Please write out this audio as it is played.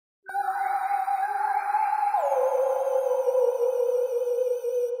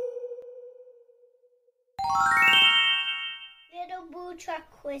Blue Truck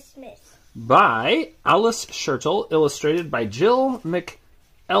Christmas. By Alice Schertle, illustrated by Jill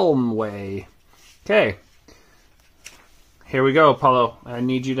McElmway. Okay. Here we go, Apollo. I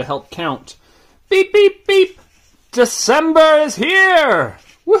need you to help count. Beep, beep, beep. December is here.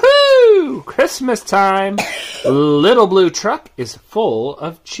 Woohoo! Christmas time. Little Blue Truck is full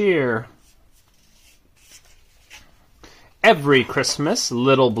of cheer. Every Christmas,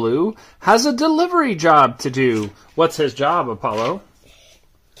 Little Blue has a delivery job to do. What's his job, Apollo?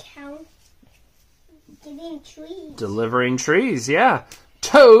 Delivering trees. Delivering trees, yeah.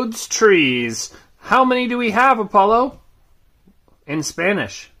 Toad's trees. How many do we have, Apollo? In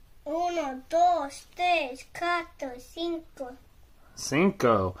Spanish. 1, 2, 3, 4, 5.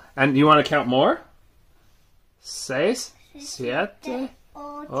 Cinco. And you want to count more? 6, 7, 8,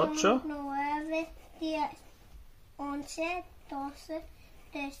 8, 9, 10, 11, 12,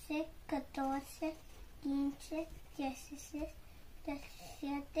 13, 14, 15, 16, 17,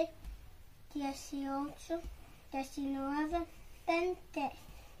 18, 19,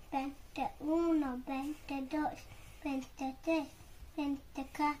 20, 21, 22, 23,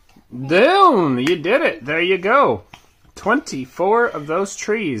 24. Down! You did it. There you go. 24 of those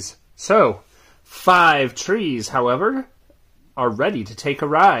trees. So, 5 trees, however, are ready to take a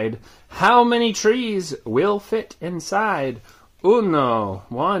ride. How many trees will fit inside? 1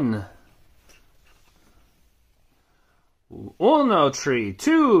 tree,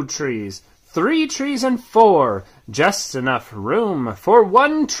 2 trees, 3 trees, and 4. Just enough room for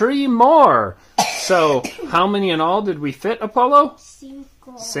 1 tree more. So, how many in all did we fit, Apollo?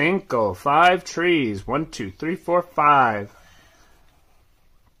 5. 5 trees. 1, 2, 3, 4, 5.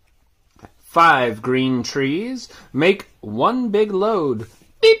 5 green trees make 1 big load.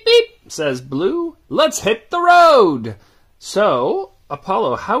 Beep, beep, says Blue. Let's hit the road. So,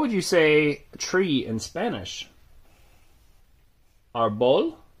 Apollo, how would you say tree in Spanish?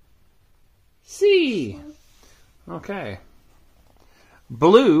 Árbol? Sí. Okay.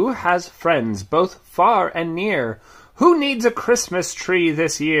 Blue has friends both far and near. Who needs a Christmas tree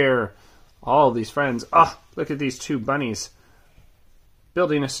this year? All these friends. Oh, look at these 2 bunnies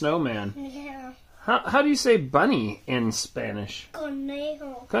building a snowman. Yeah. How do you say bunny in Spanish?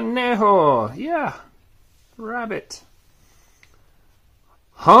 Conejo. Conejo. Yeah. Rabbit.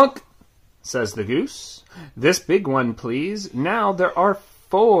 Honk, says the goose. This big one, please. Now there are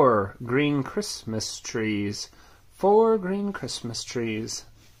 4 green Christmas trees. 4 green Christmas trees.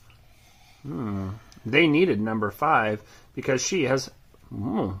 They needed number 5 because she has,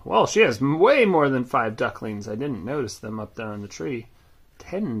 she has way more than 5 ducklings. I didn't notice them up there on the tree.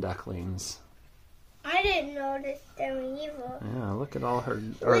 10 ducklings. I didn't notice them either. Yeah, look at all her.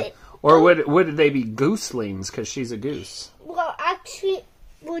 Wait, would they be gooselings because she's a goose? Well, actually,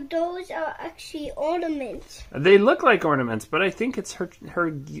 those are actually ornaments. They look like ornaments, but I think it's her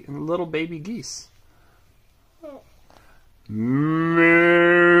little baby geese.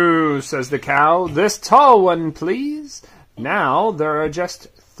 Moo, says the cow. This tall one, please. Now there are just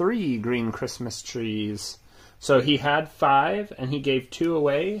 3 green Christmas trees. So he had 5, and he gave 2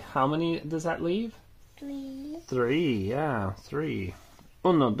 away. How many does that leave? 3. 3, yeah, 3.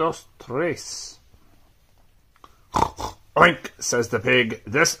 1, 2, 3. Oink, says the pig.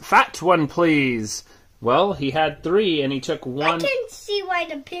 This fat one, please. Well, he had 3, and he took 1. I can see why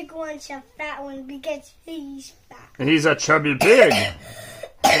the pig wants a fat one, because he's fat. He's a chubby pig.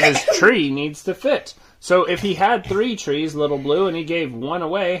 His tree needs to fit. So if he had 3 trees, Little Blue, and he gave 1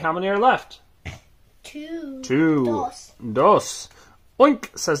 away, how many are left? 2. 2. Dos.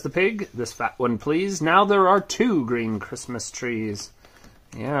 Oink, says the pig. This fat one, please. Now there are 2 green Christmas trees.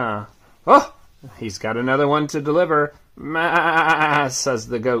 Yeah. Oh, he's got another one to deliver. Ma, says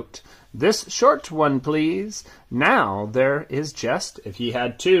the goat. This short one, please. Now there is just, if he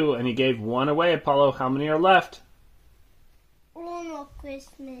had 2 and he gave 1 away, Apollo, how many are left? 1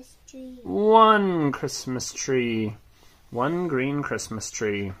 Christmas tree. 1 Christmas tree. 1 green Christmas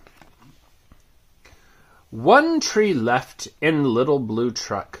tree. 1 tree left in Little Blue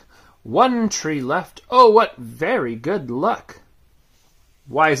Truck. 1 tree left. Oh, what very good luck.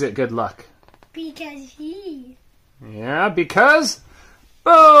 Why is it good luck? Because Yeah, because...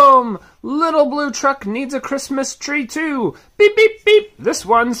 Boom! Little Blue Truck needs a Christmas tree too. Beep, beep, beep. This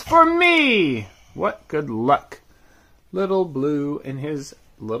one's for me. What good luck. Little Blue in his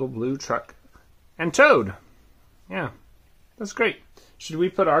Little Blue Truck. And Toad. Yeah, that's great. Should we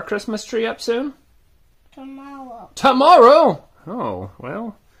put our Christmas tree up soon? Tomorrow. Tomorrow? Oh,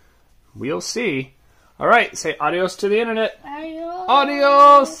 well, we'll see. All right, say adios to the internet. Adios.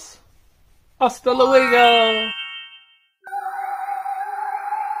 Adios. Hasta luego.